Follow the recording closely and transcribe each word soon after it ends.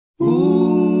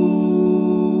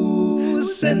Ooh,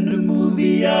 send a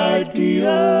movie idea.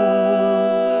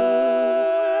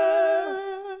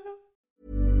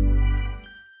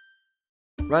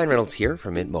 Ryan Reynolds here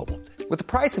from Mint Mobile. With the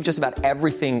price of just about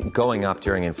everything going up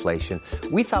during inflation,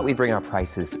 we thought we'd bring our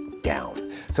prices down.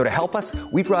 So to help us,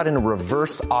 we brought in a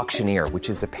reverse auctioneer, which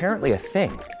is apparently a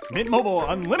thing. Mint Mobile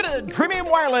Unlimited Premium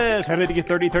Wireless. How to get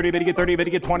 30, 30, bit to get 30, bit to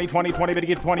get 20, 20, 20, bit to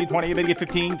get 20, 20, bit to get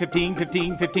 15, 15,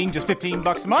 15, 15, just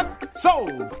 $15 a month?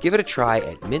 Sold! Give it a try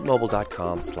at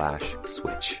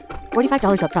mintmobile.com/switch.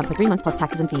 $45 up front for 3 months plus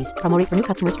taxes and fees. Promo rate for new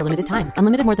customers for limited time.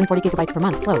 Unlimited more than 40 gigabytes per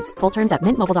month. Slows full terms at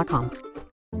mintmobile.com.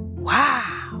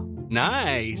 Wow.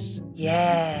 Nice.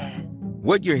 Yeah.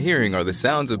 What you're hearing are the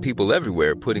sounds of people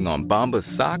everywhere putting on Bombas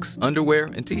socks, underwear,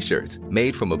 and T-shirts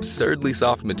made from absurdly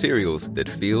soft materials that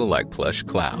feel like plush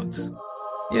clouds.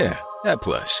 Yeah, that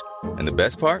plush. And the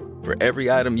best part? For every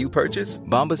item you purchase,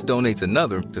 Bombas donates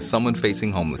another to someone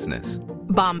facing homelessness.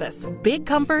 Bombas. Big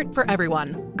comfort for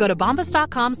everyone. Go to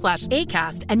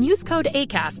bombas.com/ACAST and use code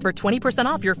ACAST for 20%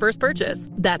 off your first purchase.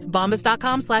 That's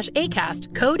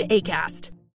bombas.com/ACAST. Code ACAST.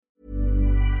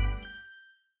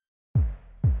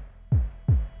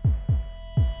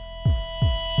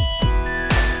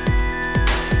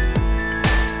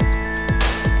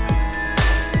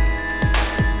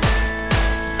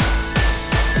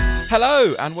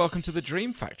 Hello and welcome to The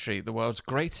Dream Factory, the world's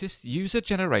greatest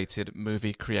user-generated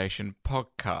movie creation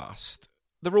podcast.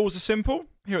 The rules are simple.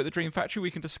 Here at The Dream Factory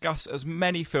we can discuss as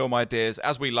many film ideas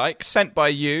as we like, sent by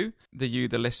you, the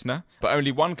listener, but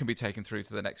only one can be taken through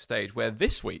to the next stage, where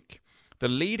this week the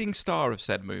leading star of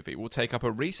said movie will take up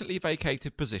a recently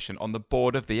vacated position on the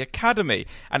board of the Academy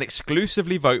and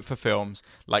exclusively vote for films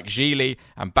like Gigli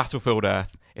and Battlefield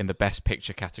Earth in the Best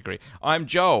Picture category. I'm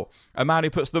Joel, a man who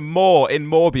puts the more in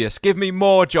Morbius. Give me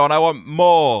more, John, I want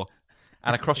more.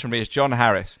 And across from me is John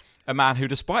Harris, a man who,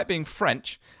 despite being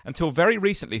French, until very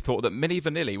recently thought that Milli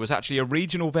Vanilli was actually a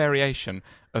regional variation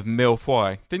of mille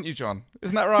feuille. Didn't you, John?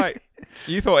 Isn't that right?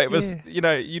 You thought it was,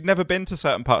 you'd never been to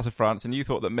certain parts of France and you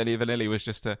thought that Milli Vanilli was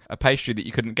just a pastry that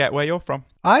you couldn't get where you're from.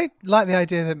 I like the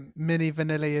idea that Milli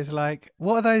Vanilli is like,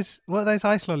 what are those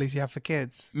ice lollies you have for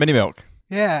kids? Mini Milk.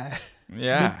 Yeah.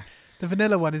 Yeah. The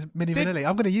vanilla one is Mini Vanilli.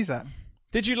 I'm going to use that.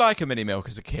 Did you like a Mini Milk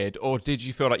as a kid, or did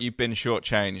you feel like you'd been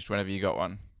shortchanged whenever you got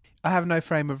one? I have no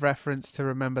frame of reference to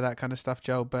remember that kind of stuff,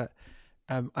 Joel, but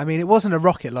I mean, it wasn't a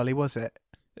rocket lolly, was it?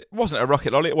 It wasn't a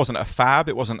rocket lolly, it wasn't a Fab,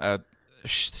 it wasn't a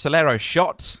Solero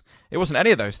Shots, it wasn't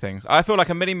any of those things. I feel like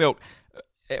a Mini Milk,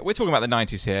 we're talking about the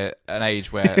 90s here, an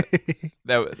age where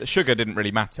the sugar didn't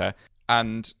really matter,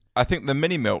 and I think the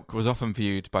Mini Milk was often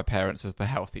viewed by parents as the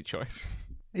healthy choice.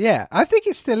 Yeah, I think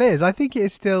it still is. I think it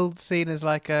is still seen as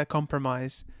like a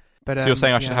compromise. But so you're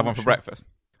saying I should have one for breakfast?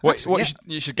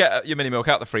 You should get your Mini Milk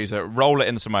out the freezer, roll it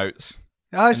in some oats.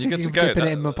 I was thinking of dipping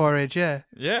it in my porridge, yeah.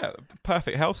 Yeah,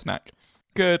 perfect health snack.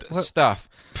 Good stuff.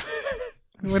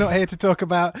 We're not here to talk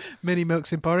about Mini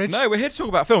Milks in porridge. No, we're here to talk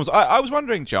about films. I was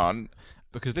wondering, John,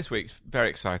 because this week's very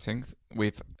exciting.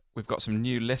 We've got some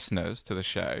new listeners to the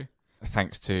show,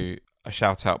 thanks to a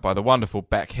shout out by the wonderful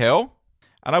Beck Hill.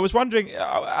 And I was wondering,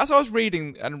 as I was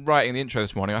reading and writing the intro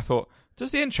this morning, I thought,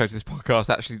 does the intro to this podcast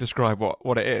actually describe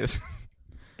what it is?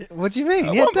 What do you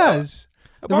mean? Yeah, it does.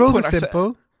 The rules are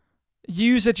simple.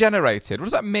 User-generated. What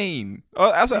does that mean?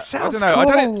 It sounds I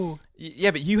don't know. cool. Yeah,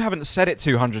 but you haven't said it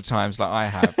 200 times like I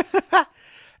have.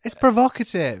 It's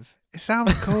provocative. It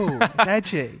sounds cool. It's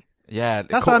edgy. Yeah.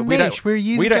 That's our niche. We're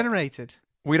user-generated.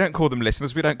 We don't call them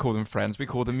listeners. We don't call them friends. We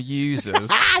call them users.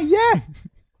 Yeah.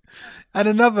 And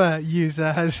another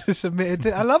user has submitted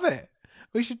it. I love it.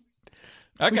 We should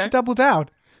double down.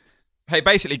 Hey,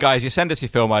 basically, guys, you send us your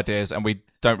film ideas and we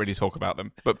don't really talk about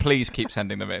them. But please keep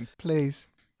sending them in. Please.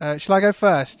 Shall I go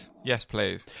first? Yes,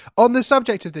 please. On the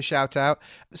subject of the shout-out,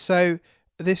 so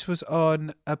this was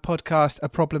on a podcast, A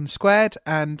Problem Squared,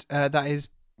 and that is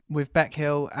with Beck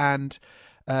Hill and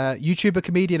YouTuber,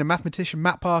 comedian and mathematician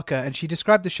Matt Parker, and she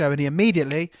described the show and he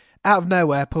immediately, out of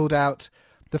nowhere, pulled out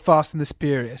The Fast and the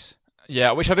Spurious.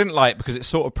 Yeah, which I didn't like because it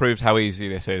sort of proved how easy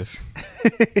this is.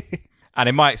 And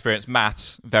in my experience,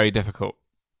 maths, very difficult.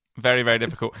 Very, very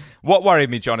difficult. What worried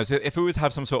me, John, is if we were to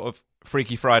have some sort of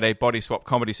Freaky Friday body swap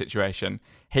comedy situation,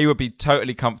 he would be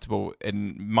totally comfortable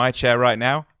in my chair right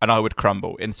now, and I would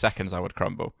crumble. In seconds, I would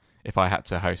crumble if I had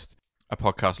to host a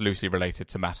podcast loosely related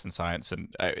to maths and science,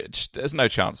 and there's no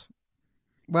chance.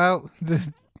 Well,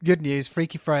 the good news,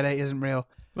 Freaky Friday isn't real.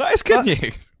 That is good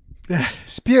news.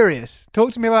 Spurious.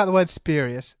 Talk to me about the word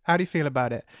spurious. How do you feel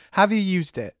about it? Have you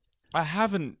used it? I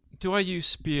haven't. Do I use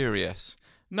spurious?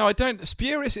 No, I don't.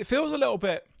 Spurious, it feels a little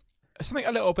bit... Something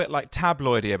a little bit like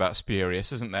tabloidy about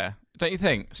spurious, isn't there? Don't you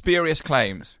think? Spurious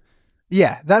claims.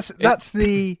 Yeah, that's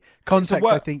the context.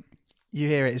 word- I think you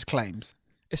hear it as claims.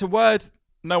 It's a word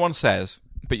no one says,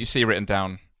 but you see written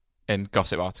down in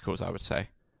gossip articles, I would say.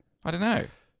 I don't know.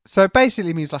 So it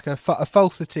basically means like a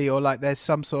falsity, or like there's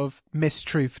some sort of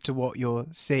mistruth to what you're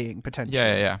seeing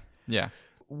potentially. Yeah.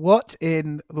 What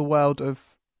in the world of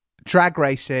drag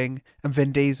racing and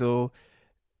Vin Diesel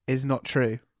is not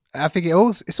true? I think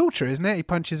it's all true, isn't it? He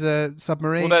punches a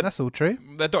submarine. Well, that's all true.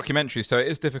 They're documentaries, so it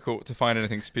is difficult to find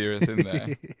anything spurious in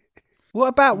there. What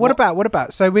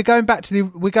about? So we're going back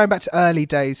to early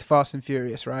days Fast and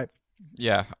Furious, right?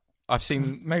 Yeah, I've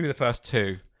seen maybe the first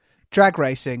two. Drag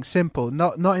racing, simple,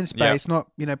 not in space,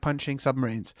 not punching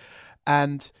submarines,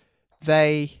 and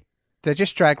they're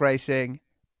just drag racing,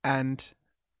 and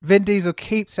Vin Diesel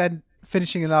keeps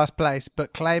finishing in last place,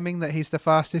 but claiming that he's the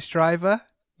fastest driver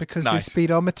because his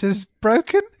speedometer's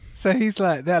broken. So he's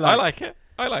like, I like it.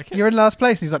 You're in last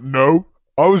place, and he's like, No,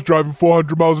 I was driving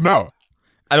 400 miles an hour.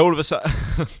 And all of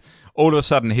a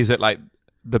sudden, he's at like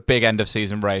the big end of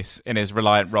season race in his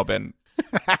Reliant Robin,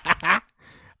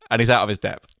 and he's out of his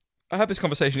depth. I had this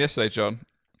conversation yesterday, John.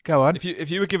 Go on.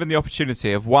 If you were given the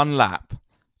opportunity of one lap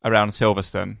around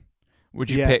Silverstone, would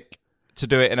you pick to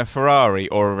do it in a Ferrari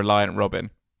or a Reliant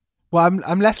Robin? Well,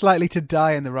 I'm less likely to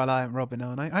die in the Reliant Robin,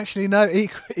 aren't I? Actually, no,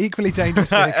 equally dangerous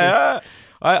vehicles.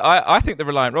 I think the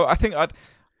Reliant Robin.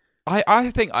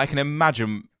 I think I can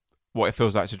imagine what it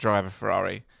feels like to drive a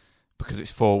Ferrari because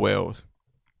it's four wheels,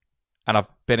 and I've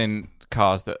been in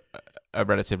cars that are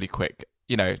relatively quick.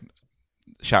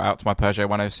 Shout out to my Peugeot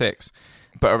 106.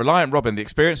 But a Reliant Robin, the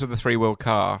experience of the three-wheel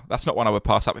car, that's not one I would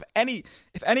pass up.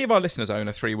 If any of our listeners own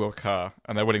a three-wheel car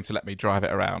and they're willing to let me drive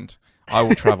it around, I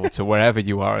will travel to wherever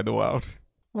you are in the world.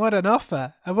 What an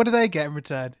offer. And what do they get in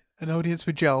return? An audience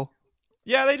with Joel?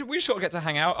 Yeah, we just got to get to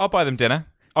hang out. I'll buy them dinner.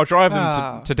 I'll drive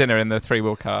them to dinner in the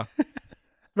three-wheel car.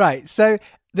 Right, so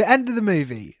the end of the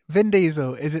movie, Vin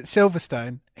Diesel is at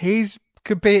Silverstone. He's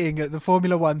competing at the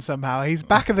Formula One somehow. He's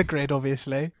back of the grid,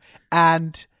 obviously.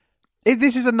 And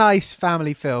this is a nice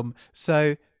family film,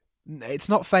 so it's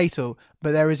not fatal,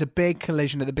 but there is a big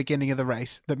collision at the beginning of the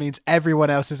race that means everyone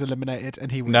else is eliminated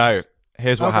and he wins. No,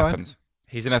 here's what happens.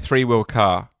 He's in a three-wheel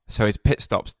car, so his pit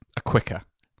stops are quicker.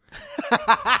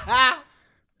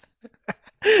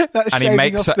 And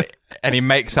he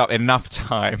makes up enough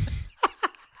time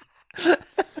to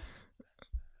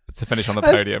finish on the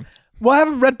podium. Why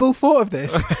haven't Red Bull thought of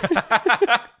this?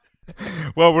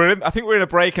 Well, I think we're in a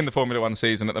break in the Formula One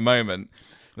season at the moment.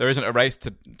 There isn't a race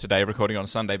today, recording on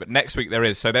Sunday, but next week there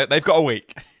is. So they've got a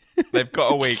week. They've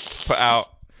got a week to put out.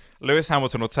 Lewis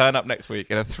Hamilton will turn up next week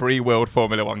in a three-wheeled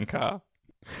Formula One car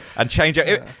and change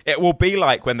it. It will be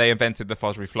like when they invented the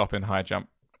Fosbury flop in high jump.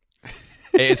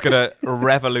 It is going to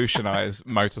revolutionise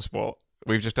motorsport.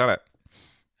 We've just done it.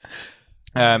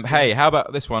 Hey, how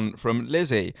about this one from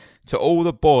Lizzie? To all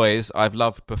the boys I've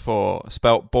loved before,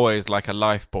 spelt boys like a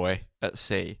life boy at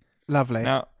sea. Lovely.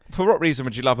 Now, for what reason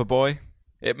would you love a boy?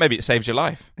 Maybe it saves your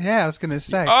life. Yeah, I was going to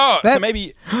say. So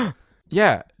maybe...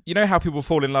 Yeah, you know how people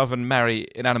fall in love and marry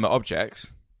inanimate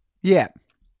objects? Yeah.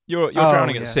 You're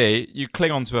drowning at sea, you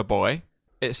cling onto a boy,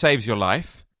 it saves your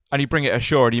life, and you bring it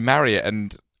ashore and you marry it,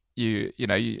 and you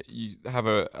have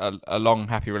a long,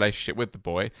 happy relationship with the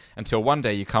boy until one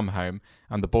day you come home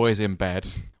and the boy's in bed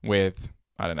with,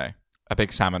 I don't know, a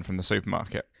big salmon from the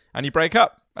supermarket. And you break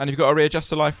up and you've got to readjust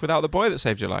to life without the boy that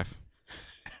saved your life.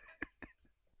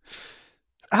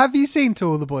 Have you seen To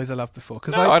All the Boys I Loved Before?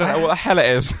 Because I don't know what the hell it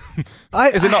is.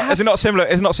 Is it not similar?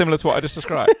 Is it not similar to what I just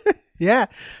described? Yeah,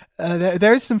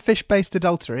 there is some fish-based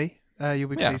adultery. You'll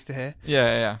be pleased to hear.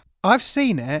 Yeah. I've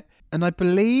seen it, and I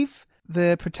believe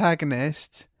the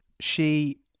protagonist,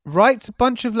 she writes a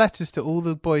bunch of letters to all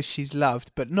the boys she's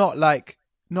loved, but not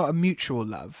a mutual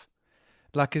love,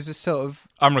 like as a sort of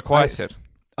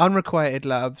unrequited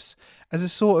loves, as a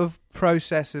sort of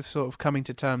process of sort of coming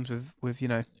to terms with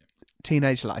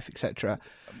teenage life, etc.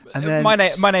 And then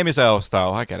my name is Earl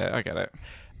Style. I get it.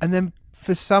 And then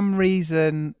for some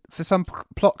reason, for some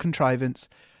plot contrivance,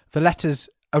 the letters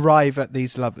arrive at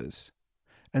these lovers,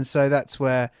 and so that's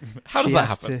where how does that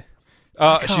happen?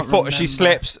 She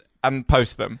slips and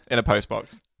posts them in a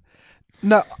postbox.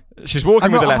 No, she's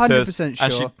walking with the letters, sure.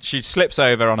 And she slips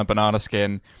over on a banana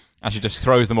skin, and she just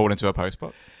throws them all into a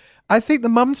postbox. I think the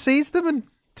mum sees them and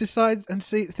decides and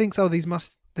thinks, oh, these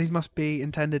must be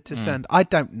intended to send. I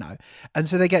don't know. And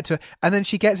so they get to, and then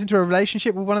she gets into a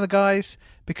relationship with one of the guys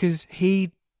because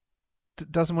he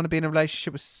doesn't want to be in a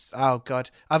relationship with. Oh God,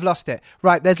 I've lost it.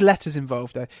 Right, there's letters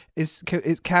involved though.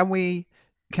 Can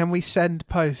we send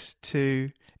posts to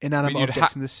inanimate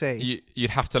objects in the sea?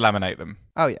 You'd have to laminate them.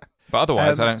 Oh yeah, but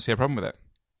otherwise I don't see a problem with it.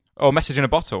 Or message in a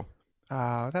bottle.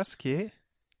 Oh, that's cute.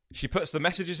 She puts the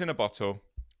messages in a bottle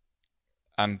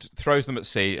and throws them at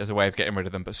sea as a way of getting rid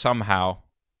of them, but somehow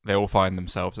they all find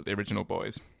themselves at the original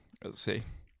boys at sea.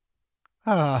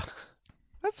 Ah,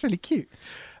 that's really cute.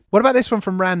 What about this one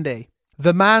from Randy?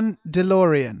 The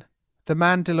Mandalorian. The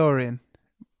Mandalorian.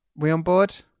 We on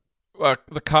board? Well,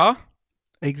 the car?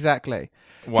 Exactly.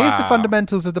 Wow. Here's the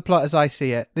fundamentals of the plot as I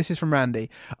see it. This is from Randy.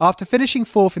 After finishing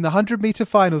fourth in the 100-metre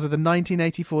finals of the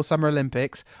 1984 Summer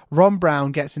Olympics, Ron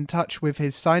Brown gets in touch with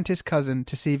his scientist cousin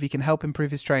to see if he can help improve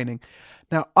his training.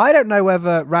 Now, I don't know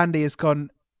whether Randy has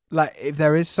gone, like, if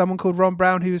there is someone called Ron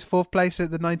Brown who was fourth place at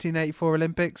the 1984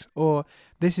 Olympics, or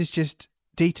this is just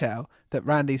detail that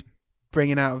Randy's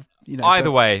bringing out of, Either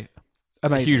way,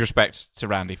 amazing. Huge respect to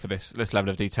Randy for this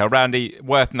level of detail. Randy,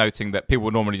 worth noting that people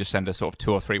would normally just send us sort of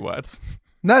 2 or 3 words.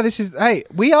 No, this is... Hey,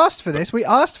 we asked for this. We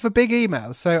asked for big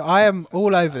emails, so I am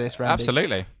all over this, Randy.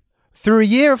 Absolutely. Through a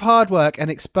year of hard work and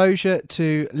exposure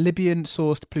to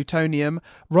Libyan-sourced plutonium,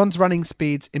 Ron's running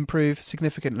speeds improve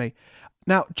significantly.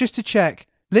 Now, just to check,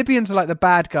 Libyans are like the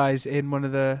bad guys in one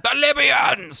of the... The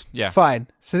Libyans! Yeah. Fine.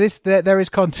 So there is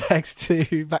context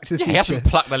to Back to the Future. He hasn't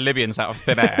plucked the Libyans out of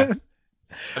thin air.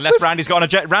 Unless Randy's got an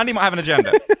agenda. Randy might have an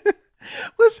agenda.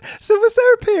 Was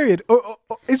there a period, or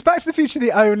is Back to the Future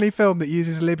the only film that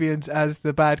uses Libyans as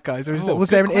the bad guys, or was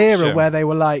there an era where they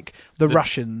were like the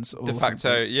Russians? Or de facto,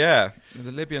 something? yeah.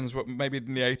 The Libyans, maybe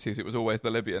in the 80s, it was always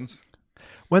the Libyans.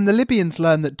 When the Libyans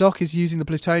learn that Doc is using the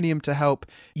plutonium to help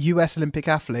US Olympic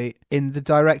athlete in the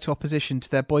direct opposition to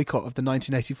their boycott of the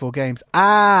 1984 Games.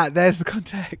 There's the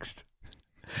context.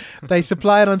 They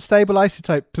supply an unstable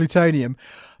isotope, plutonium.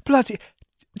 Bloody...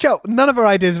 Joe, none of our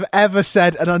ideas have ever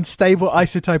said an unstable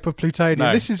isotope of plutonium.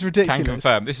 No, this is ridiculous. Can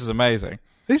confirm. This is amazing.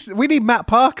 We need Matt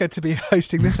Parker to be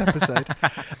hosting this episode,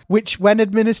 which, when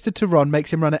administered to Ron,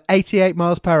 makes him run at 88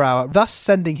 miles per hour, thus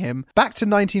sending him back to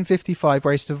 1955,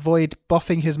 where he's to avoid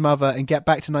boffing his mother and get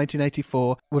back to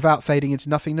 1984 without fading into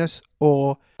nothingness,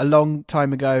 or a long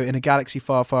time ago in a galaxy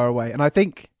far, far away. And I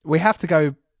think we have to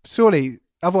go, surely,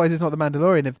 otherwise it's not The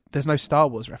Mandalorian if there's no Star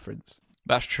Wars reference.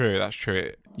 That's true.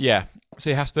 Yeah. So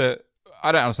he has to...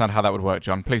 I don't understand how that would work,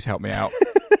 John. Please help me out.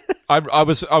 I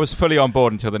was fully on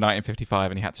board until the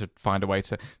 1955, and he had to find a way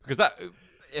to... Because that,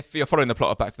 if you're following the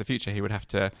plot of Back to the Future, he would have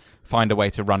to find a way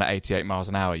to run at 88 miles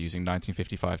an hour using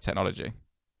 1955 technology.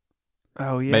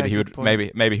 Oh, yeah. Maybe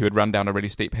he would run down a really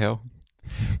steep hill.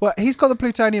 Well, he's got the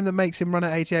plutonium that makes him run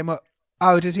at 88 miles...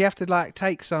 Oh, does he have to, like,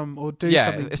 take some or do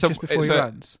something just before he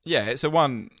runs? Yeah, it's a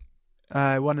one...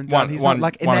 One and done. He's not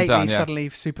like innately suddenly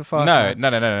super fast.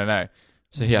 No.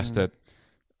 So he has to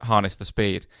harness the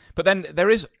speed. But then there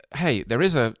is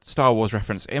a Star Wars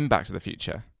reference in Back to the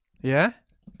Future. Yeah?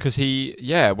 Because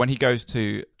when he goes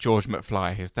to George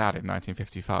McFly, his dad, in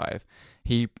 1955,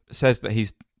 he says that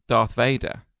he's Darth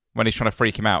Vader when he's trying to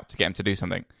freak him out to get him to do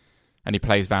something. And he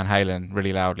plays Van Halen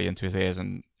really loudly into his ears,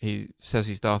 and he says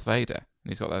he's Darth Vader. And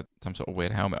he's got some sort of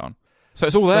weird helmet on. So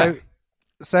it's all there.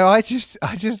 So I just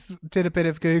did a bit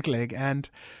of Googling, and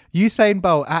Usain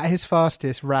Bolt at his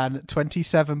fastest ran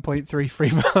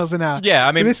 27.33 miles an hour. Yeah,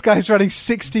 I mean... So this guy's running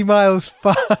 60 miles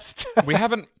fast. We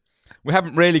haven't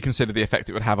really considered the effect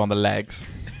it would have on the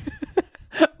legs.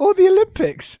 Or the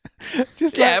Olympics.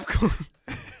 Of course.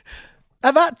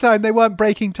 At that time, they weren't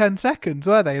breaking 10 seconds,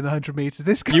 were they, in the 100 metres?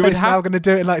 This guy is now going to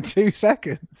do it in like 2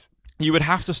 seconds. You would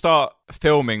have to start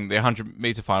filming the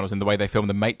 100-metre finals in the way they film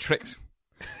The Matrix.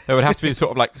 There would have to be sort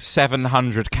of like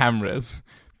 700 cameras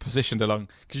positioned along,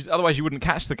 because otherwise you wouldn't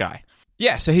catch the guy.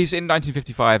 Yeah, so he's in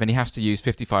 1955 and he has to use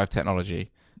 55 technology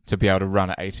to be able to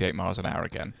run at 88 miles an hour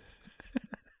again.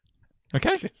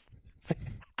 Okay?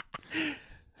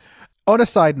 On a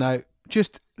side note,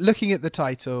 just looking at the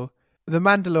title, The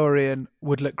Mandalorian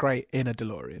would look great in a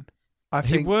DeLorean.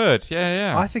 He would,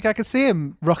 yeah. I think I could see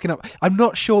him rocking up. I'm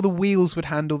not sure the wheels would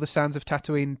handle the sounds of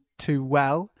Tatooine too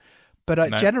well.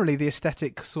 But generally, the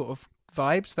aesthetic sort of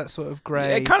vibes, that sort of grey...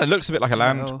 Yeah, it kind of looks a bit like a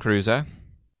Land Cruiser.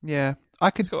 Yeah,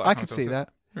 I could see that.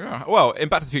 Yeah. Well, in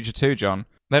Back to the Future 2, John,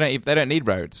 they don't need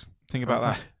roads. Think about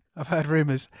that. I've heard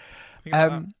rumours.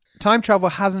 Time travel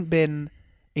hasn't been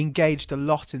engaged a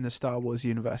lot in the Star Wars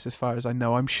universe, as far as I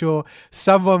know. I'm sure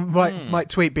someone might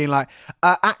tweet being like,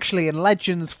 actually, in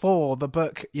Legends 4, the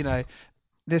book,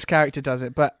 this character does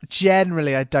it, but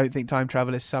generally I don't think time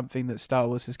travel is something that Star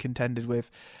Wars has contended with.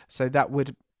 So that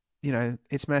would,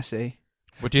 it's messy.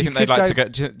 Well, do you think they'd like to go?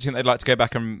 Do you think they'd like to go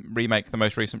back and remake the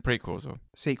most recent prequels or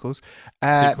sequels?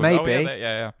 Sequels. Maybe. Oh,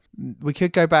 yeah. We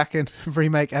could go back and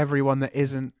remake everyone that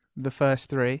isn't the first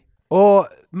 3. Or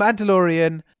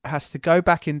Mandalorian has to go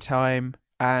back in time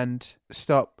and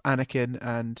stop Anakin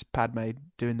and Padme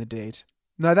doing the deed.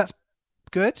 No, that's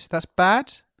good. That's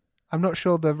bad. I'm not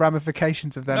sure the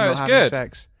ramifications of them No, not it's having good.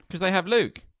 sex. Because they have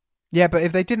Luke. Yeah, but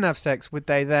if they didn't have sex, would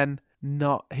they then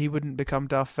not... He wouldn't become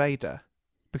Darth Vader?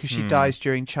 Because she dies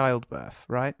during childbirth,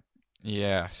 right?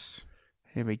 Yes.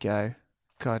 Here we go.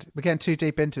 God, we're getting too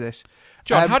deep into this.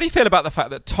 John, how do you feel about the fact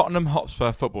that Tottenham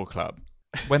Hotspur Football Club,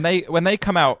 when they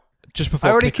come out just before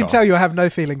I already can kickoff- tell you I have no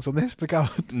feelings on this, but go on.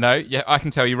 No, yeah, I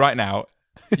can tell you right now,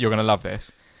 you're going to love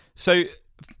this. So,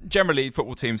 generally,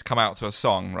 football teams come out to a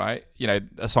song, right? You know,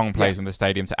 a song plays in the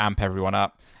stadium to amp everyone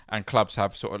up, and clubs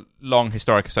have sort of long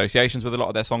historic associations with a lot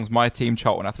of their songs. My team,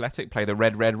 Charlton Athletic, play the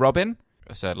Red Red Robin.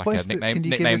 It's a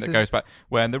nickname that goes back.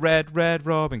 When the Red Red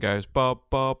Robin goes bob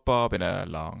bob bob in a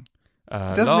long.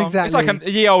 Doesn't exactly. It's like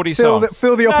a ye oldie song.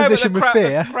 Fill the opposition with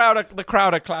fear. The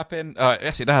crowd are clapping.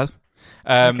 Yes, it does.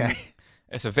 Okay.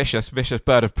 It's a vicious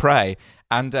bird of prey.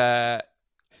 And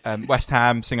West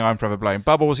Ham sing "I'm Forever Blowing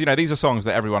Bubbles." You know, these are songs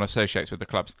that everyone associates with the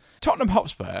clubs. Tottenham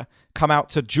Hotspur come out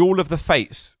to "Jewel of the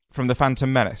Fates" from the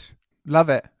Phantom Menace. Love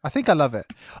it. I think I love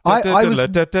it.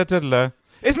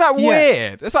 Isn't that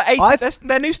weird? It's like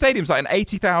their new stadium's like an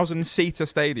 80,000 seater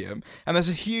stadium, and there's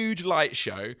a huge light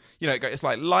show. You know, it's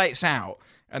like lights out,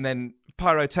 and then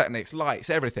pyrotechnics,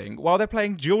 lights, everything, while they're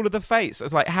playing "Jewel of the Fates."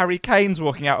 It's like Harry Kane's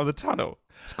walking out of the tunnel.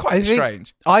 It's quite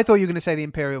strange. I thought you were going to say the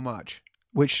Imperial March,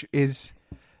 which is...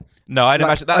 No, I'd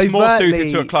imagine that's more suited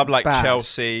to a club like bad.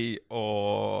 Chelsea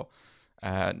or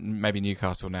maybe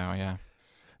Newcastle now, yeah.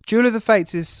 Jewel of the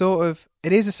Fates is sort of...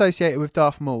 It is associated with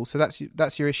Darth Maul, so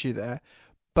that's your issue there.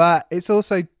 But it's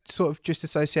also sort of just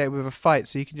associated with a fight,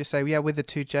 so you can just say, yeah, we're the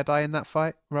two Jedi in that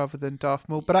fight, rather than Darth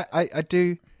Maul. But I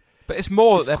do... But it's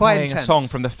more that they're playing intense. a song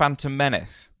from the Phantom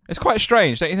Menace. It's quite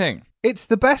strange, don't you think? It's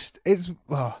the best... Is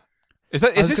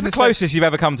this the closest you've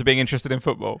ever come to being interested in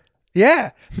football?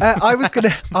 Yeah, I was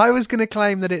gonna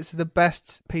claim that it's the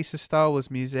best piece of Star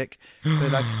Wars music,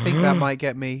 but I think that might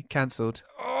get me cancelled.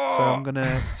 So I'm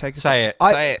gonna take Say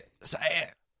it.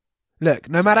 Look,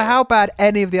 no matter how bad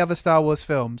any of the other Star Wars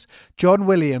films, John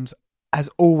Williams has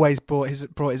always brought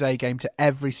his A game to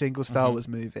every single Star Wars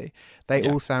movie. They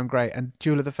all sound great, and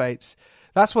Jewel of the Fates.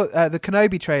 That's what the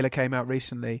Kenobi trailer came out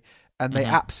recently, and they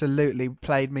absolutely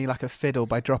played me like a fiddle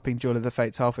by dropping Jewel of the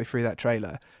Fates halfway through that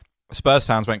trailer. Spurs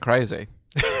fans went crazy.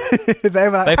 They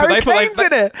were like, Harry Kane's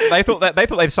in it. They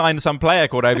thought they'd signed some player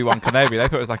called Obi-Wan Kenobi. They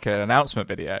thought it was like an announcement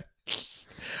video.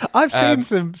 I've seen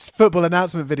some football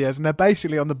announcement videos, and they're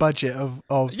basically on the budget of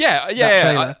that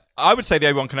trailer. I would say the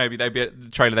Obi-Wan Kenobi,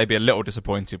 they'd be a little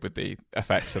disappointed with the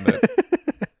effects and the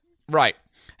Right.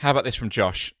 How about this from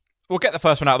Josh? We'll get the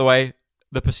first one out of the way.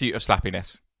 The Pursuit of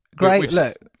Slappiness. Great.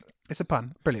 Look, it's a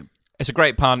pun. Brilliant. It's a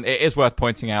great pun. It is worth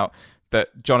pointing out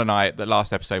that John and I, the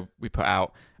last episode we put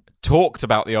out, talked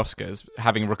about the Oscars,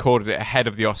 having recorded it ahead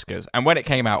of the Oscars. And when it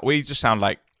came out, we just sound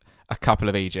like a couple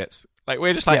of Egypts. Like,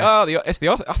 we're just like, it's the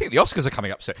Oscars. I think the Oscars are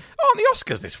coming up soon. Oh, the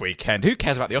Oscars this weekend. Who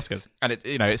cares about the Oscars? And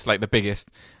it's like the biggest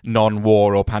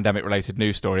non-war or pandemic-related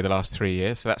news story the last 3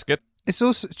 years. So that's good. It's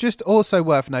also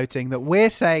worth noting that we're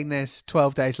saying this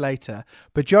 12 days later,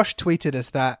 but Josh tweeted us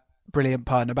that brilliant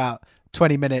pun about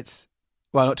 20 minutes.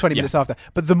 Well, not 20 minutes after,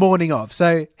 but the morning of.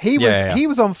 So he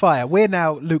was on fire. We're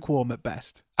now lukewarm at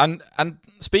best. And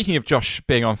speaking of Josh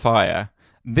being on fire,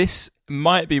 this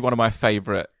might be one of my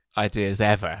favourite ideas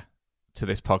ever to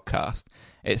this podcast.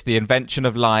 It's the invention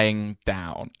of lying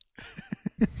down.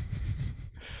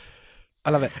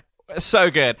 I love it. So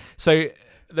good. So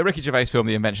the Ricky Gervais film,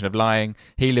 The Invention of Lying,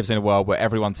 he lives in a world where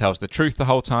everyone tells the truth the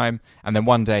whole time, and then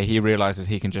one day he realises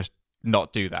he can just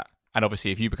not do that. And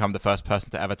obviously, if you become the first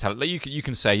person to ever tell it, you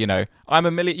can say, I'm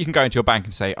a million. You can go into your bank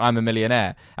and say, I'm a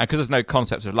millionaire. And because there's no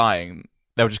concepts of lying,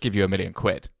 they'll just give you £1 million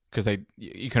because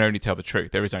you can only tell the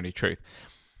truth. There is only truth.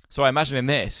 So I imagine in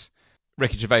this,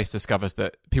 Ricky Gervais discovers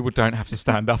that people don't have to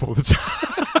stand up all the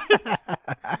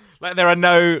time. Like, there are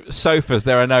no sofas,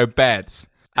 there are no beds,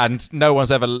 and no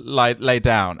one's ever laid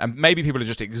down. And maybe people are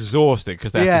just exhausted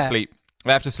because they have to sleep.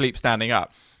 They have to sleep standing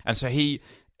up. And so you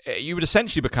would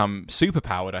essentially become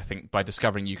superpowered, I think, by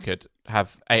discovering you could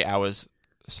have 8 hours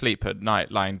sleep at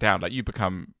night lying down. Like, you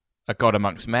become a god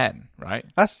amongst men, right?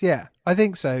 I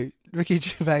think so. Ricky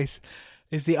Gervais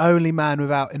is the only man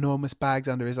without enormous bags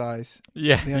under his eyes.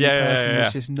 Yeah, the only person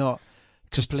who's just not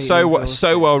just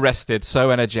so well rested,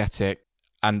 so energetic,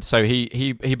 and so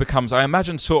he becomes. I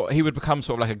imagine he would become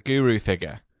sort of like a guru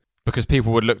figure because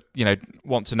people would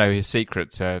want to know his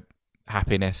secret to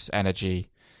happiness, energy,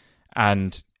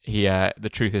 and the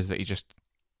truth is that he just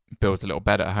builds a little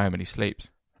bed at home and he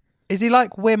sleeps. Is he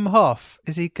like Wim Hof?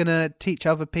 Is he going to teach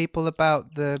other people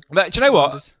about the... Do you know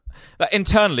what? That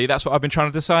internally, that's what I've been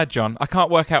trying to decide, John. I can't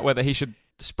work out whether he should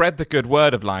spread the good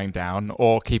word of lying down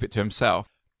or keep it to himself.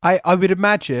 I would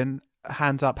imagine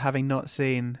hands up, having not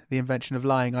seen The Invention of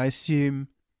Lying. I assume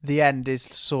the end is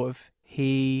sort of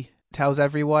he tells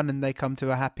everyone and they come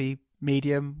to a happy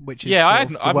medium, which is I've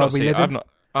not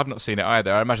seen it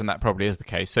either. I imagine that probably is the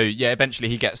case. So yeah, eventually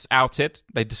he gets outed.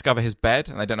 They discover his bed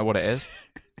and they don't know what it is.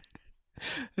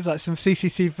 It's like some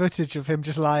CCC footage of him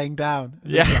just lying down.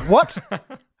 Yeah. Like, what?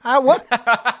 What?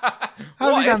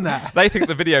 How's he done that? They think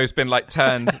the video's been like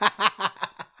turned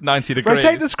 90 degrees.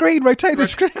 Rotate the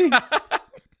screen.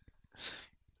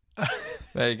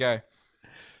 There you go.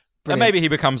 And maybe he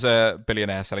becomes a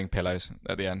billionaire selling pillows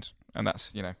at the end. And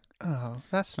that's,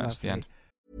 that's the end.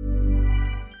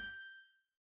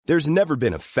 There's never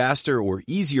been a faster or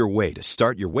easier way to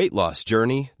start your weight loss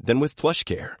journey than with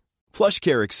PlushCare.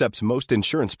 PlushCare accepts most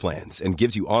insurance plans and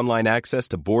gives you online access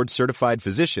to board-certified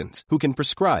physicians who can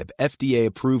prescribe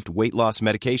FDA-approved weight loss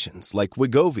medications like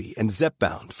Wegovy and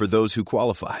Zepbound for those who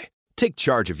qualify. Take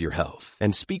charge of your health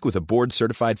and speak with a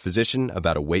board-certified physician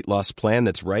about a weight loss plan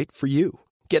that's right for you.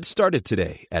 Get started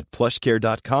today at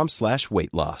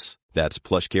plushcare.com/weight loss. That's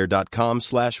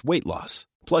plushcare.com/weight loss.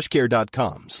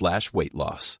 plushcare.com/weight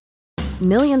loss.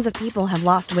 Millions of people have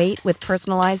lost weight with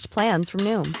personalized plans from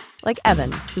Noom. Like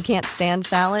Evan, who can't stand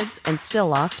salads and still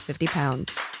lost 50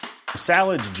 pounds.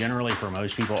 Salads generally for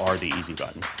most people are the easy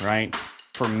button, right?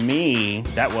 For me,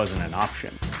 that wasn't an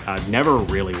option. I never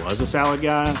really was a salad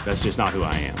guy. That's just not who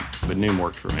I am. But Noom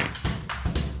worked for me.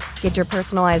 Get your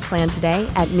personalized plan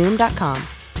today at Noom.com.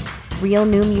 Real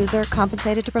Noom user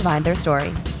compensated to provide their story.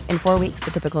 In 4 weeks,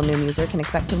 the typical Noom user can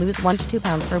expect to lose 1 to 2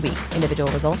 pounds per week.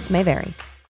 Individual results may vary.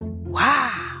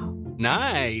 Wow.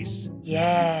 Nice.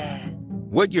 Yeah.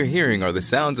 What you're hearing are the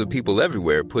sounds of people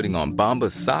everywhere putting on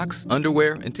Bombas socks,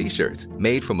 underwear, and T-shirts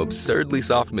made from absurdly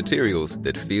soft materials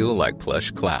that feel like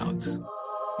plush clouds.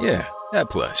 Yeah, that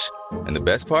plush. And the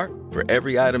best part? For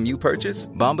every item you purchase,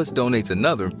 Bombas donates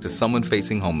another to someone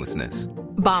facing homelessness.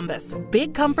 Bombas.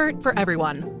 Big comfort for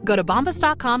everyone. Go to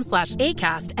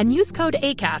bombas.com/ACAST and use code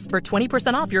ACAST for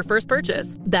 20% off your first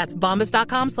purchase. That's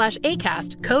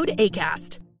bombas.com/ACAST. Code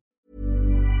ACAST.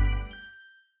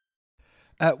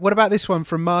 What about this one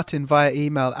from Martin via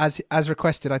email? As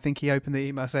requested, I think he opened the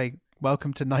email saying,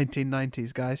 "Welcome to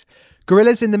 1990s, guys.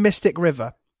 Gorillas in the Mystic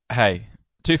River." Hey,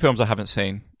 2 films I haven't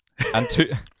seen. And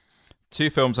two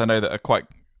films I know that are quite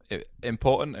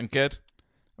important and good.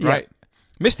 Right? Yeah.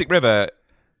 Mystic River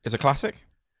is a classic,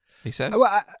 he says.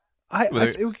 Well,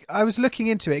 I was looking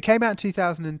into it. It came out in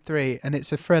 2003, and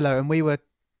it's a thriller, and we were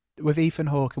with Ethan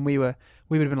Hawke, and we would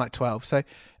have been like 12. So,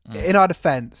 in our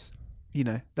defence,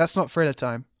 that's not thriller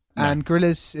time. No. And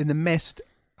Gorillas in the Mist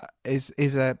is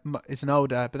an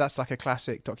older, but that's like a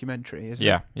classic documentary, isn't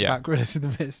it? Yeah. About Gorillas in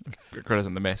the Mist. Gorillas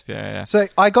in the Mist, yeah. So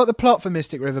I got the plot for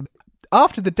Mystic River.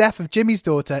 After the death of Jimmy's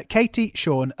daughter, Katie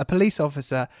Shawn, a police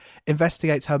officer,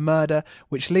 investigates her murder,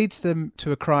 which leads them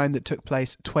to a crime that took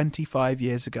place 25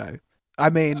 years ago. I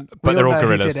mean, but they're all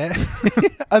gorillas.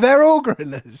 Are they all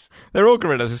gorillas? They're all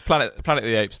gorillas. It's Planet of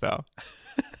the Apes style.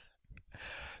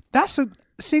 That's an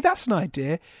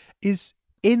idea. Is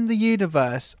in the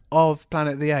universe of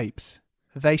Planet of the Apes,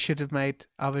 they should have made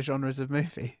other genres of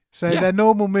movie. So they're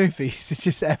normal movies. It's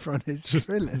just everyone is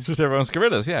gorillas. Just everyone's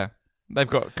gorillas, yeah. They've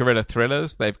got gorilla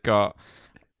thrillers. They've got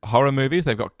horror movies.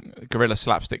 They've got gorilla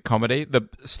slapstick comedy. The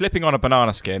slipping on a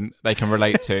banana skin they can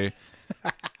relate to.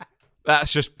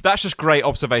 That's just great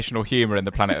observational humour in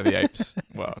the Planet of the Apes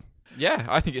world. Yeah,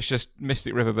 I think it's just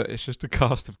Mystic River, but it's just a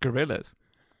cast of gorillas.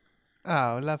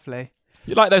 Oh, lovely.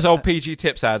 You like those old PG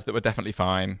Tips ads that were definitely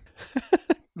fine.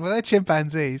 Well, they're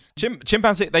chimpanzees.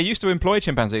 Chimpanzee. They used to employ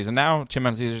chimpanzees, and now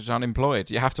chimpanzees are just unemployed.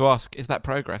 You have to ask, is that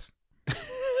progress?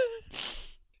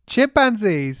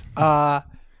 Chimpanzees are...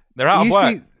 They're out of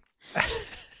work. Are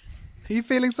you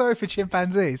feeling sorry for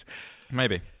chimpanzees?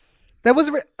 Maybe. There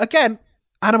was, again,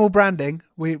 animal branding.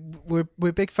 We're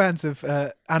big fans of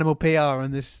animal PR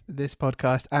on this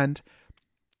podcast, and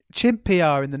chimp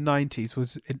PR in the 90s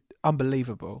was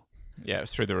unbelievable. Yeah, it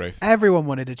was through the roof. Everyone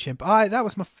wanted a chimp. That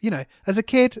was my, as a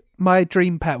kid, my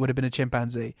dream pet would have been a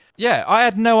chimpanzee. Yeah, I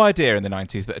had no idea in the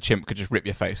 90s that a chimp could just rip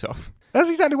your face off. That's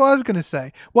exactly what I was going to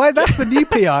say. Why? That's the new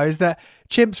PR, is that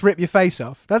chimps rip your face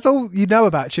off. That's all you know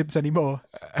about chimps anymore.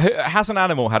 Has an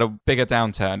animal had a bigger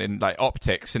downturn in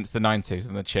optics since the 90s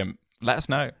than the chimp? Let us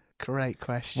know. Great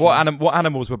question. What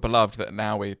animals were beloved that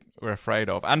now we're afraid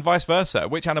of? And vice versa.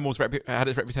 Which animals had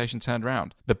its reputation turned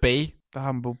around? The bee? The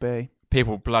humble bee.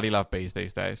 People bloody love bees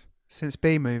these days. Since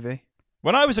Bee Movie.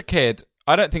 When I was a kid,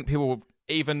 I don't think people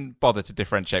even bothered to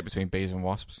differentiate between bees and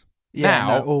wasps. Yeah,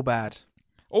 no, all bad.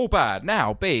 All bad.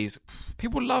 Now, bees.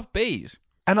 People love bees.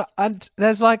 And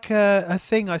there's like a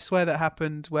thing, I swear, that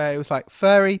happened where it was like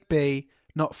furry bee,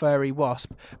 not furry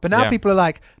wasp. But now people are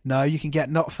like, no, you can get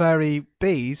not furry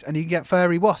bees and you can get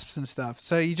furry wasps and stuff.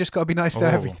 So you just got to be nice to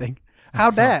everything.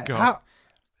 How dare? How?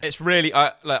 It's really,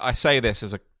 I say this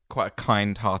as quite a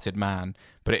kind-hearted man,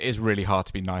 but it is really hard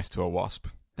to be nice to a wasp.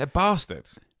 They're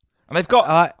bastards. And they've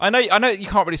got, I know you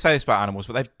can't really say this about animals,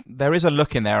 but there is a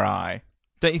look in their eye.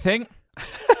 Don't you think?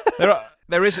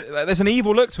 There's an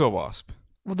evil look to a wasp.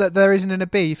 Well, there isn't in a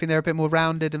bee. You think they're a bit more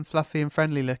rounded and fluffy and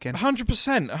friendly looking?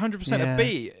 100%. A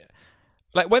bee,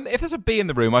 like if there's a bee in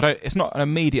the room, it's not an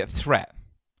immediate threat.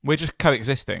 We're just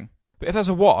coexisting. But if there's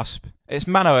a wasp, it's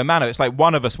mano a mano. It's like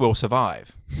one of us will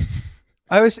survive.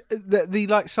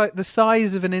 The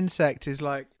size of an insect is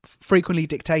like frequently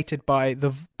dictated by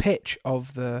the pitch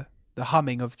of the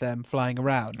humming of them flying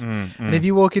around. And if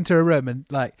you walk into a room and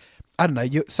like, I don't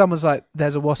know, someone's like,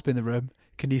 there's a wasp in the room,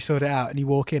 can you sort it out? And you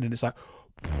walk in and it's like,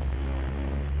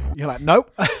 you're like,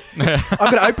 nope. I'm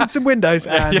going to open some windows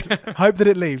and hope that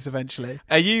it leaves eventually.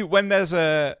 Are you, when there is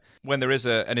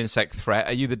an insect threat,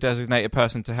 are you the designated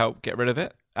person to help get rid of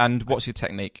it? And what's your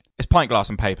technique? It's pint glass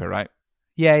and paper, right?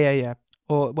 Yeah.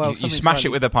 Or you smash it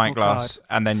with a pint glass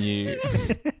and then you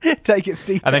take its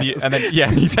details. And then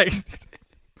you take,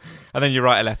 and then you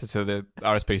write a letter to the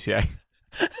RSPCA.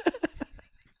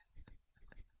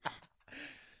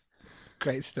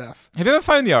 Great stuff. Have you ever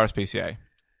phoned the RSPCA?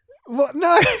 What?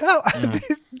 No.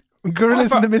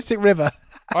 Gorillas in the Mystic River.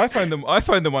 I phoned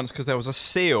them once because there was a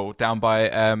seal down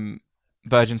by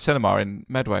Virgin Cinema in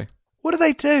Medway. What do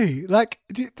they do? Like,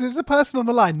 does a person on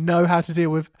the line know how to deal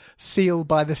with seal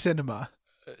by the cinema?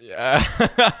 I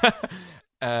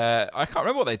can't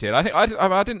remember what they did. I think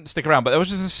I didn't stick around, but there was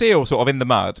just a seal sort of in the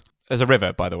mud. There's a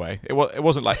river, by the way. It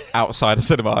wasn't like outside a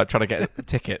cinema trying to get a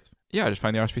ticket. Yeah, I just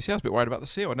phoned the RSPCA. I was a bit worried about the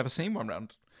seal. I'd never seen one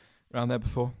around there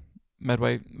before.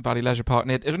 Medway Valley Leisure Park.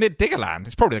 It was near Diggerland.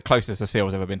 It's probably the closest a seal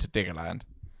has ever been to Diggerland.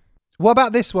 What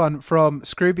about this one from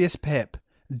Scroobius Pip?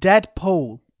 Dead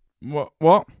Paul.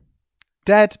 What?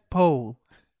 Dead Paul.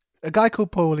 A guy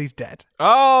called Paul, he's dead.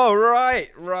 Oh,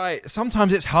 right.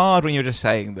 Sometimes it's hard when you're just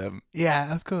saying them.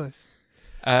 Yeah, of course.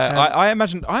 I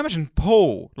imagine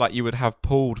Paul, like you would have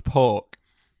pulled pork.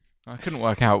 I couldn't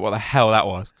work out what the hell that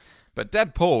was. But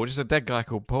dead Paul, just a dead guy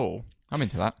called Paul. I'm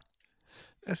into that.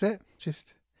 That's it.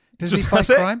 Does he fight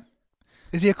crime?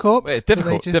 Is he a corpse? It's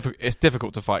difficult. It's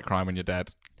difficult to fight crime when you're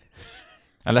dead.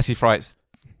 Unless he fights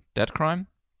dead crime.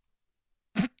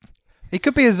 He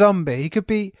could be a zombie. He could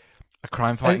be a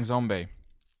crime-fighting zombie.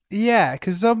 Yeah,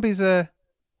 because zombies are,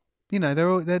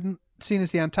 they're seen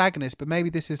as the antagonist, but maybe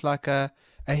this is like a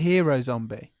hero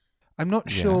zombie. I'm not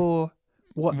sure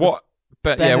what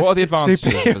are the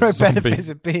advantages of a zombie? Benefits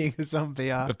of being a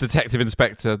zombie are. Of Detective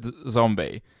Inspector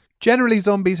Zombie. Generally,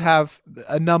 zombies have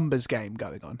a numbers game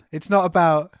going on. It's not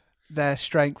about their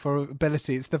strength or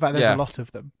ability. It's the fact there's a lot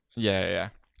of them. Yeah.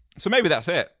 So maybe that's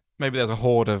it. Maybe there's a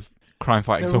horde of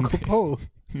crime-fighting zombies. They're all called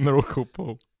Paul. They're all called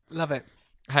Paul. Love it.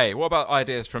 Hey, what about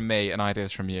ideas from me and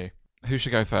ideas from you? Who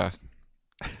should go first?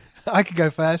 I could go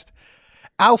first.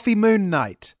 Alfie Moon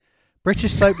Knight.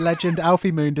 British soap legend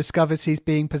Alfie Moon discovers he's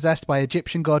being possessed by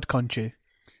Egyptian god Khonshu.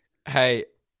 Hey,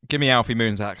 give me Alfie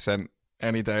Moon's accent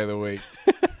any day of the week.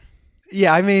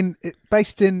 Yeah, I mean,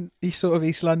 based in sort of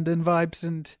East London vibes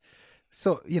and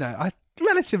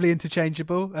relatively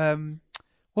interchangeable.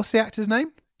 What's the actor's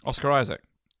name? Oscar Isaac.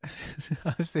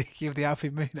 I was thinking of the Alfie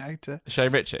Moon actor.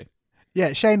 Shane Ritchie.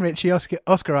 Yeah, Shane Ritchie,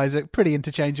 Oscar Isaac, pretty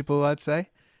interchangeable, I'd say.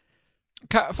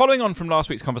 Following on from last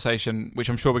week's conversation, which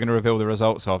I'm sure we're going to reveal the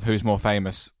results of, who's more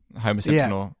famous, Homer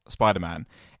Simpson or Spider-Man,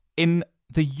 in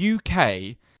the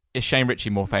UK, is Shane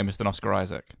Ritchie more famous than Oscar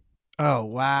Isaac? Oh,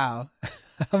 wow.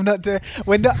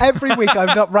 Every week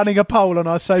I'm not running a poll on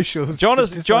our socials. John,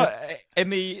 in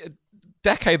the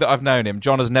decade that I've known him,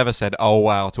 John has never said, oh,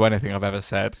 wow, to anything I've ever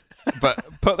said. But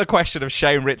put the question of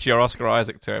Shane Ritchie or Oscar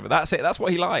Isaac to him. But that's it. That's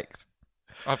what he likes.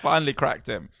 I finally cracked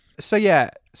him. So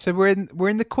we're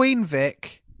in the Queen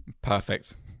Vic.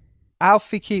 Perfect.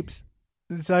 Alfie keeps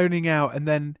zoning out, and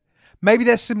then maybe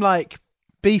there's some like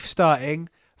beef starting.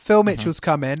 Phil Mitchell's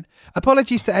come in.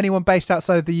 Apologies to anyone based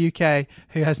outside of the UK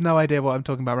who has no idea what I'm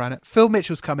talking about right now. Phil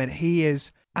Mitchell's come in. He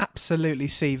is absolutely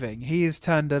seething. He has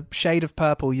turned a shade of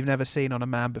purple you've never seen on a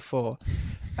man before.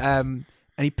 And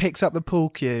he picks up the pool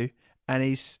cue and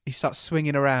he starts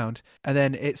swinging around. And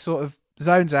then it sort of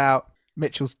zones out.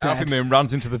 Mitchell's dead. Alfie Moon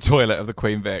runs into the toilet of the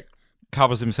Queen Vic,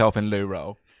 covers himself in loo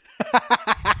roll,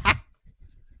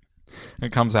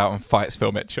 and comes out and fights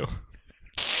Phil Mitchell.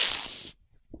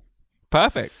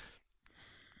 Perfect.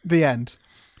 The end.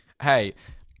 Hey,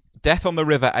 Death on the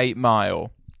River 8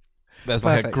 Mile. There's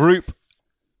like Perfect. a group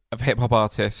of hip-hop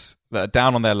artists that are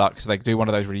down on their luck, so they do one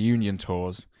of those reunion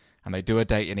tours, and they do a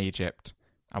date in Egypt,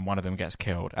 and one of them gets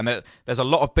killed. And there's a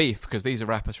lot of beef because these are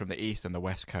rappers from the East and the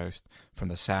West Coast, from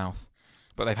the South.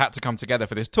 But they've had to come together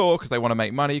for this tour because they want to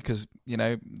make money because, you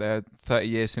know, they're 30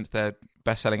 years since their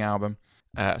best-selling album.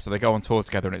 So they go on tour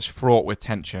together and it's fraught with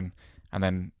tension. And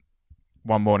then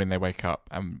one morning they wake up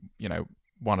and, you know,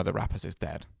 one of the rappers is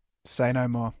dead. Say no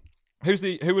more.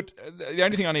 The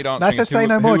only thing I need answering is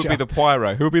who would be the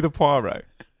Poirot? Who would be the Poirot?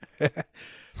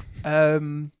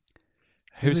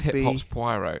 Who's hip hop's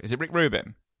Poirot? Is it Rick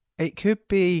Rubin? It could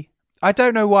be. I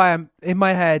don't know why I'm in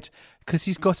my head because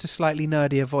he's got a slightly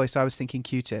nerdier voice. I was thinking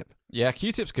Q-Tip. Yeah,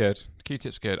 Q-Tip's good.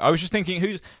 Q-Tip's good. I was just thinking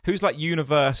who's like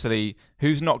universally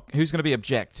who's going to be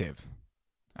objective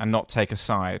and not take a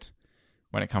side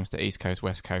when it comes to East Coast,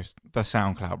 West Coast, the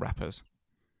SoundCloud rappers.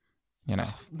 You know.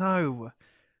 Oh, no, I'm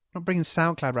not bringing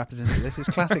SoundCloud rappers into this. It's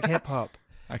classic hip hop.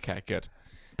 Okay, good.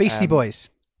 Beastie Boys.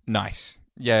 Nice.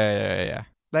 Yeah.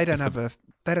 They don't have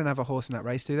a horse in that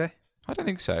race, do they? I don't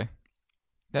think so.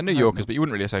 They're New Yorkers, but you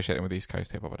wouldn't really associate them with East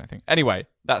Coast hip hop, I don't think. Anyway,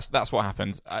 that's what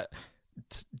happens.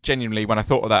 Genuinely, when I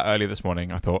thought of that earlier this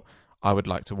morning, I thought I would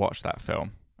like to watch that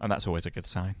film, and that's always a good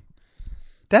sign.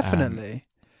 Definitely.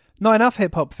 Not enough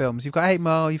hip hop films. You've got 8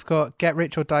 Mile, you've got Get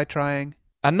Rich or Die Trying.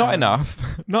 And not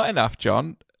enough,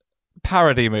 John.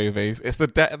 Parody movies. It's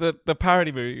the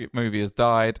parody movie has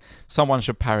died. Someone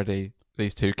should parody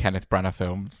these two Kenneth Branagh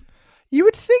films. You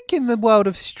would think in the world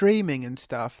of streaming and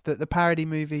stuff that the parody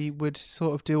movie would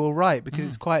sort of do all right because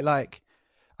it's quite like,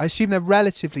 I assume they're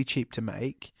relatively cheap to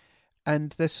make,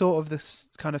 and they're sort of this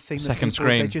kind of thing. Second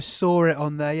screen. They just saw it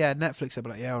on their Netflix. They'll be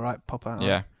like, yeah, all right, pop out.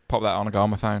 Yeah, pop that on a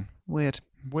gramophone. Weird.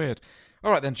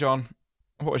 All right then, John.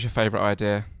 What was your favourite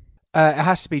idea? It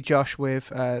has to be Josh with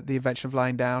The Invention of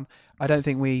Lying Down. I don't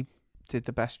think we did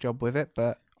the best job with it,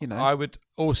 but you know. I would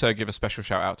also give a special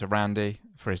shout out to Randy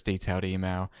for his detailed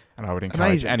email, and I would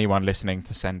encourage anyone listening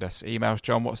to send us emails.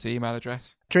 John, what's the email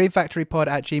address?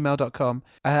 dreamfactorypod@gmail.com,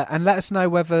 and let us know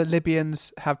whether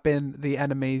Libyans have been the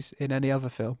enemies in any other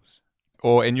films.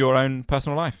 Or in your own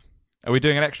personal life. Are we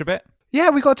doing an extra bit? Yeah,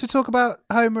 we got to talk about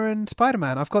Homer and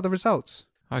Spider-Man. I've got the results.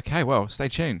 Okay, well, stay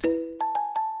tuned.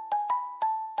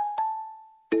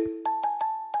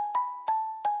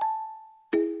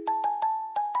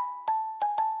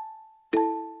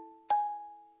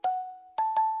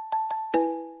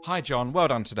 Hi, John. Well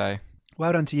done today.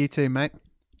 Well done to you too, mate.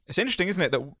 It's interesting, isn't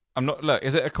it, that look,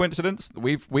 is it a coincidence that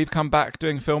we've come back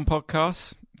doing film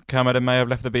podcasts? Kermit may have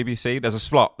left the BBC. There's a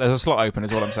slot open,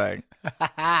 is what I'm saying.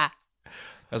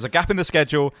 There's a gap in the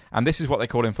schedule, and this is what they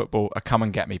call in football a come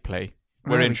and get me plea.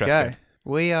 We're interested.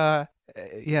 We are,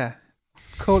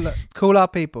 call our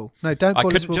people. No, don't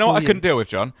call us. Do you know what I couldn't deal with,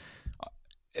 John?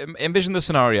 Envision the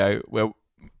scenario where,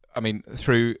 I mean,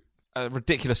 through a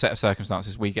ridiculous set of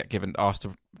circumstances, we get asked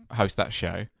to host that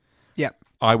show. Yeah.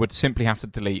 I would simply have to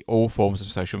delete all forms of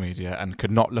social media and could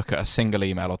not look at a single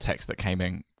email or text that came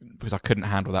in because I couldn't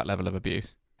handle that level of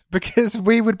abuse. Because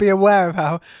we would be aware of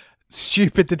how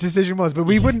stupid the decision was, but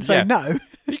we wouldn't say no.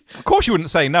 Of course you wouldn't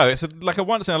say no. It's like a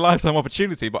once-in-a-lifetime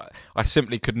opportunity, but I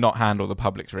simply could not handle the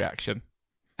public's reaction.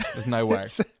 There's no way.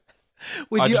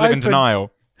 I just live in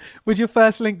denial. Would your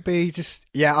first link be just,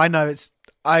 yeah, I know,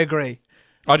 I agree.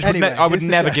 I would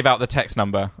never give out the text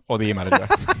number or the email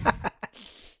address.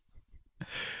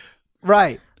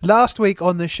 Right. Last week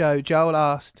on the show, Joel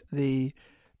asked the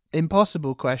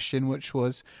impossible question, which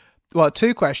was, well,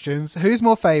 2 questions. Who's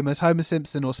more famous, Homer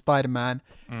Simpson or Spider-Man?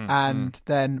 And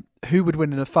then who would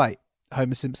win in a fight,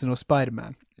 Homer Simpson or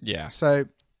Spider-Man? Yeah. So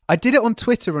I did it on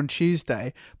Twitter on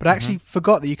Tuesday, but I actually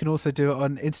forgot that you can also do it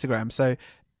on Instagram. So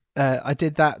I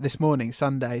did that this morning,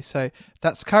 Sunday. So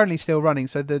that's currently still running.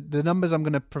 So the numbers I'm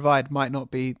going to provide might not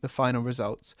be the final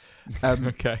results.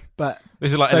 Okay. But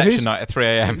this is like election night at 3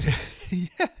 a.m.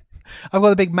 Yeah. I've got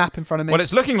the big map in front of me. Well,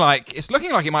 it's looking like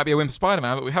it might be a win for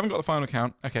Spider-Man, but we haven't got the final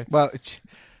count. Okay. Well,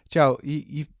 Joel,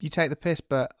 you take the piss,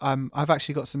 but I've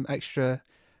actually got some extra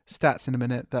stats in a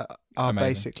minute that are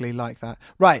basically like that.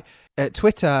 Right.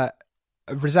 Twitter,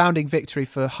 a resounding victory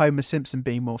for Homer Simpson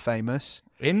being more famous.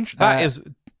 That is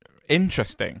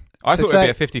interesting. I thought it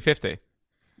would be a 50-50.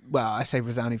 Well, I say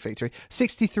resounding victory.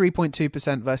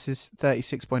 63.2% versus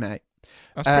 36.8%.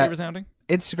 That's pretty resounding.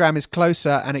 Instagram is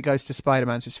closer, and it goes to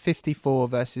Spider-Man, so it's 54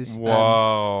 versus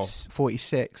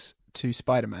 46 to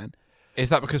Spider-Man. Is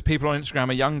that because people on Instagram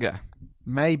are younger?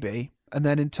 Maybe. And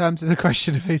then in terms of the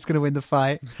question of who's going to win the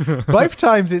fight, both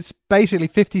times it's basically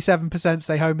 57%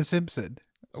 say Homer Simpson.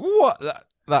 What?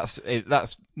 That's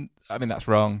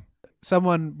wrong.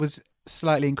 Someone was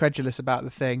slightly incredulous about the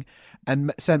thing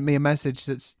and sent me a message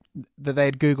that they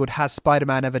had Googled, has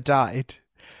Spider-Man ever died?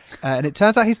 And it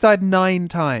turns out he's died 9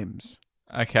 times.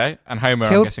 Okay, and Homer,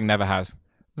 I'm guessing, never has.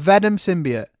 Venom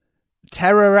symbiote,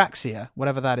 Terraraxia,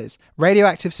 whatever that is,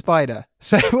 radioactive spider.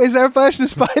 So is there a version of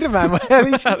Spider-Man where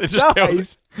he just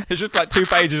dies? It's just like 2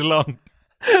 pages long.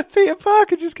 Peter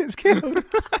Parker just gets killed.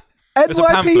 There's a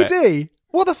pamphlet. NYPD.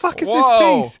 What the fuck is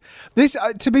Whoa. this piece? This,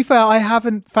 to be fair, I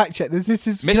haven't fact checked this. This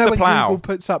is Mr. when Plow. Google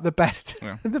puts up the best,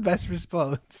 the best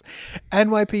response.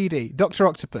 NYPD, Dr.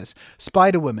 Octopus,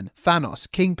 Spider-Woman, Thanos,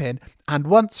 Kingpin, and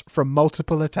once from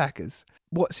multiple attackers.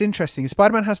 What's interesting is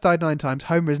Spider-Man has died 9 times.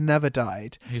 Homer has never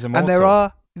died. He's immortal. And there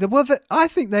are. Well, I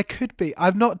think there could be.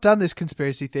 I've not done this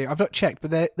conspiracy theory. I've not checked,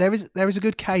 but there is a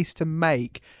good case to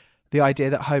make the idea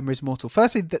that Homer is mortal.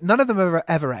 Firstly, that none of them have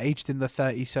ever aged in the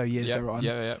 30-so years they're on.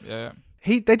 Yeah.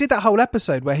 They did that whole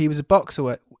episode where he was a boxer,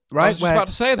 right? I was just about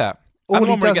to say that. And the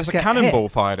one where he gets a cannonball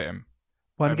fired at him.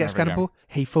 One gets cannonball.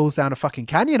 He falls down a fucking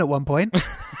canyon at one point.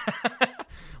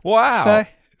 Wow.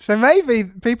 So maybe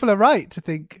people are right to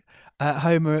think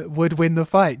Homer would win the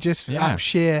fight just out of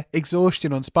sheer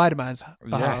exhaustion on Spider-Man's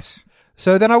behalf. Yes.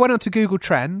 So then I went on to Google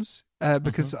Trends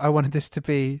because I wanted this to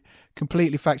be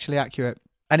completely factually accurate.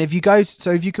 And if you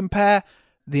compare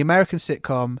the American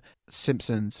sitcom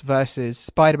Simpsons versus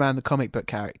Spider-Man, the comic book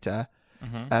character,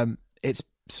 it's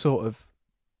sort of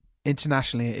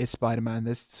internationally it is Spider-Man.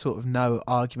 There's sort of no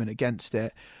argument against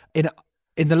it.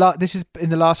 In the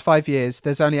last 5 years,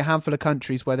 there's only a handful of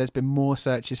countries where there's been more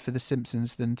searches for The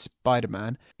Simpsons than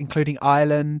Spider-Man, including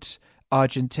Ireland,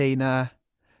 Argentina,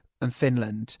 and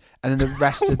Finland, and then the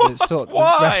rest of the sort of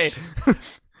why?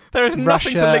 There is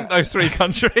nothing to link those 3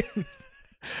 countries.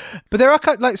 But there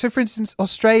are so for instance,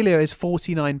 Australia is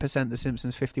 49% The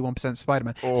Simpsons, 51%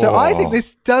 Spider-Man. So I think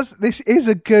this is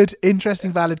a good,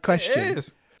 interesting, valid question. It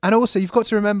is. And also you've got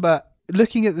to remember,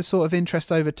 looking at the sort of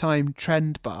interest over time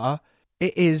trend bar,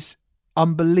 it is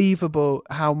unbelievable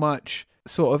how much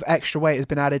sort of extra weight has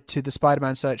been added to the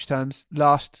Spider-Man search terms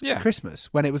last Christmas,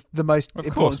 when it was the most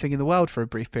important thing in the world for a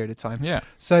brief period of time. Yeah.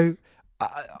 So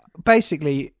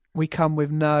basically, we come with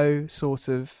no sort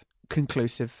of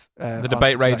conclusive the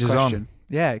debate rages on.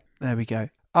 Yeah, there we go.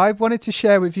 I wanted to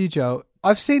share with you, Joel.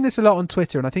 I've seen this a lot on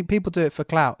Twitter, and I think people do it for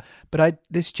clout, but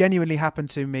this genuinely happened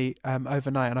to me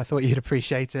overnight, and I thought you'd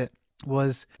appreciate it.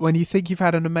 Was when you think you've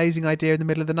had an amazing idea in the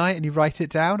middle of the night and you write it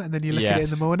down and then you look at it in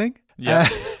the morning. Yeah.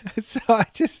 So I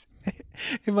just,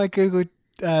 in my Google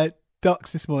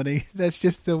Docs this morning, there's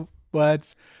just the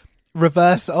words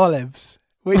reverse olives,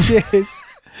 which is,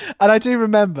 and I do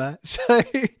remember, so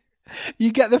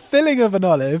you get the filling of an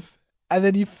olive and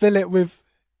then you fill it with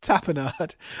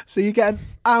tapenade. So you get an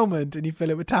almond and you fill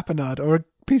it with tapenade, or a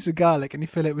piece of garlic and you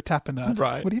fill it with tapenade.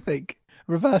 Right. What do you think?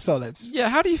 Reverse olives. Yeah,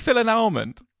 how do you fill an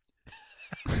almond?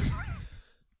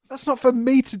 That's not for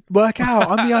me to work out.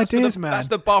 I'm the ideas man. That's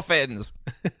the boffins.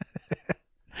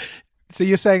 So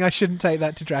you're saying I shouldn't take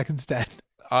that to Dragon's Den?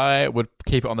 I would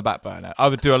keep it on the back burner. I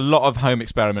would do a lot of home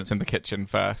experiments in the kitchen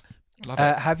first. Love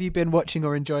it. Have you been watching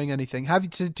or enjoying anything?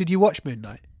 Did you watch Moon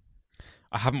Knight?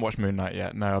 I haven't watched Moon Knight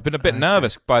yet. No, I've been a bit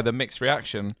nervous by the mixed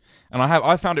reaction, and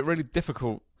I found it really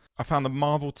difficult. I found the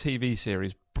Marvel TV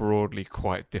series broadly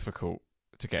quite difficult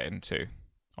to get into,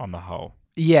 on the whole.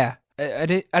 Yeah,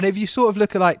 and if you sort of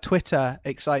look at like Twitter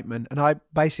excitement, and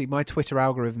my Twitter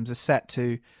algorithms are set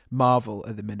to Marvel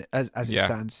at the minute as it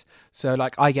stands. So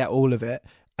like I get all of it,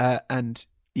 and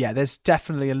yeah, there's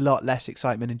definitely a lot less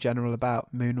excitement in general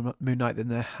about Moon Knight than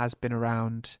there has been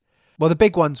around. Well, the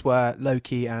big ones were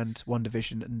Loki and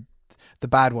WandaVision, and the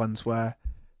bad ones were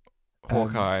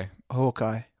Hawkeye.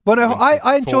 Well, no,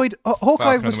 I enjoyed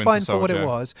Hawkeye. Was fine for what it Soldier.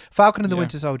 was. Falcon and the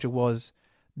Winter Soldier was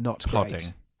not Plodding.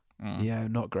 great. Yeah,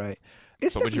 not great.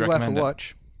 It's But would you definitely worth a recommend it?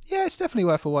 watch. Yeah, it's definitely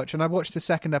worth a watch. And I watched the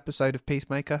second episode of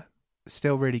Peacemaker.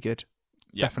 Still really good.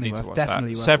 Yeah, Definitely need to worth- watch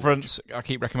definitely that. worth a Severance. I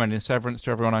keep recommending Severance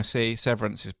to everyone I see.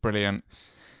 Severance is brilliant.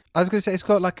 I was going to say it's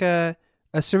got like a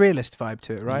surrealist vibe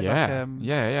to it, right? Yeah, Like,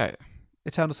 yeah.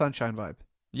 Eternal Sunshine vibe.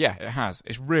 Yeah, it has.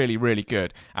 It's really, really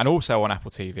good. And also on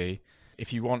Apple TV,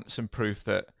 if you want some proof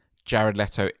that Jared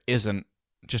Leto isn't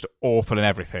just awful in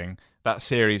everything, that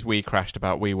series We Crashed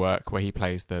about WeWork, where he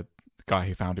plays the guy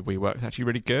who founded WeWork, is actually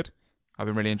really good. I've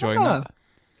been really enjoying that.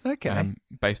 Okay.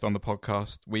 Based on the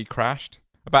podcast We Crashed,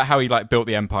 about how he like built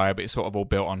the empire, but it's sort of all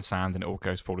built on sand and it all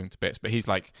goes falling to bits. But he's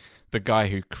like the guy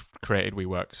who created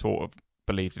WeWork, sort of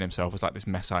believed in himself as like this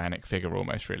messianic figure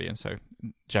almost, really. And so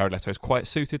Jared Leto is quite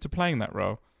suited to playing that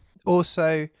role.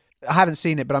 Also, I haven't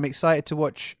seen it, but I'm excited to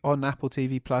watch on Apple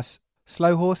TV Plus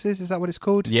Slow Horses. Is that what it's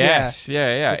called? Yes,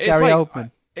 yeah. With It's Gary like,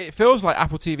 Oldman. it feels like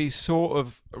Apple TV's sort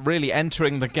of really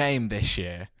entering the game this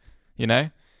year, you know?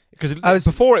 Because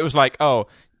before it was like, oh,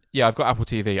 yeah, I've got Apple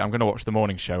TV, I'm going to watch the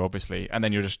morning show, obviously. And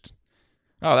then you're just,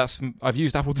 I've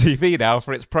used Apple TV now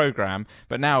for its program.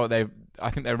 But now I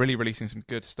think they're really releasing some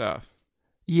good stuff.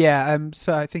 Yeah,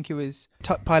 so I think it was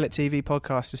Pilot TV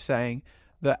podcast was saying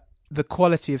that the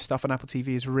quality of stuff on Apple TV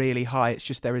is really high. It's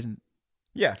just there isn't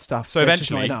stuff. So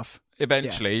eventually,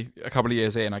 a couple of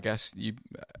years in, I guess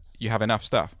you have enough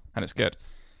stuff, and it's good.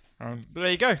 There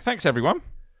you go. Thanks, everyone.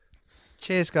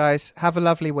 Cheers, guys. Have a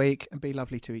lovely week and be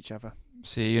lovely to each other.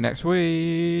 See you next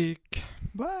week.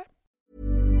 Bye.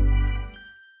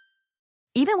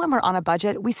 Even when we're on a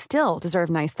budget, we still deserve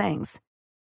nice things.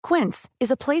 Quince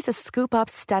is a place to scoop up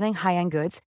stunning high-end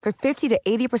goods for 50 to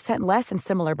 80% less than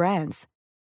similar brands.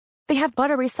 They have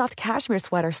buttery soft cashmere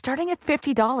sweaters starting at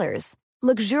 $50,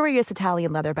 luxurious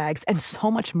Italian leather bags, and so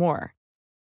much more.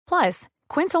 Plus,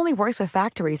 Quince only works with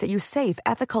factories that use safe,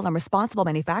 ethical, and responsible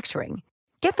manufacturing.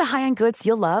 Get the high-end goods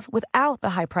you'll love without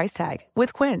the high price tag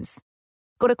with Quince.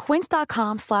 Go to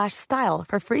quince.com/style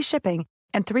for free shipping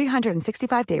and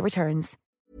 365-day returns.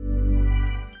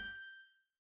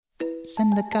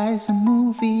 Send the guys a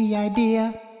movie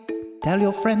idea. Tell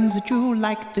your friends that you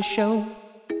like the show.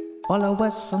 Follow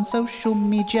us on social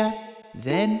media.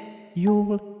 Then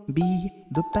you'll be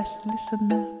the best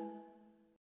listener.